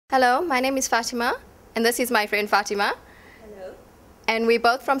Hello, my name is Fatima, and this is my friend Fatima. Hello. And we're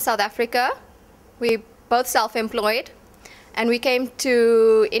both from South Africa. We're both self-employed, and we came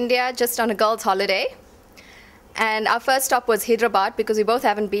to India just on a girls' holiday. And our first stop was Hyderabad because we both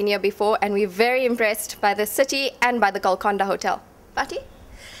haven't been here before, and we're very impressed by the city and by the Golconda Hotel. Fati?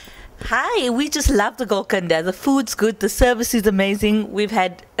 Hi, we just love the Golconda. The food's good, the service is amazing. We've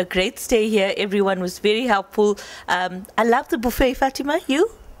had a great stay here. Everyone was very helpful. I love the buffet. Fatima,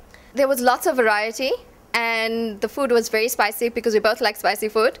 you? There was lots of variety, and the food was very spicy because we both like spicy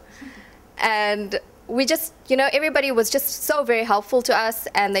food. And we just, everybody was just so very helpful to us,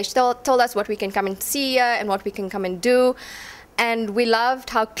 and they told us what we can come and see here and what we can come and do. And we loved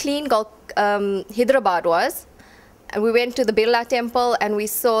how clean Hyderabad was. And we went to the Birla Temple, and we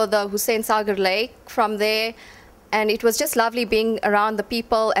saw the Hussain Sagar Lake from there. And it was just lovely being around the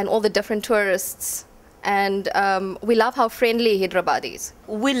people and all the different tourists. And we love how friendly Hyderabad is.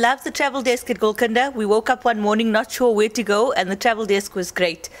 We love the travel desk at Golconda. We woke up one morning not sure where to go, and the travel desk was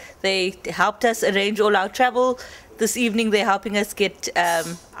great. They helped us arrange all our travel. This evening they're helping us get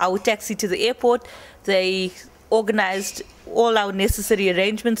our taxi to the airport. They organized all our necessary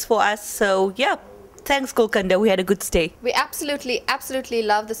arrangements for us. So yeah, thanks Golconda, we had a good stay. We absolutely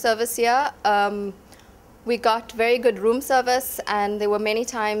love the service here. We got very good room service, and there were many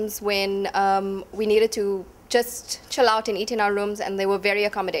times when we needed to just chill out and eat in our rooms, and they were very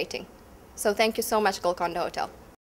accommodating. So thank you so much, Golconda Hotel.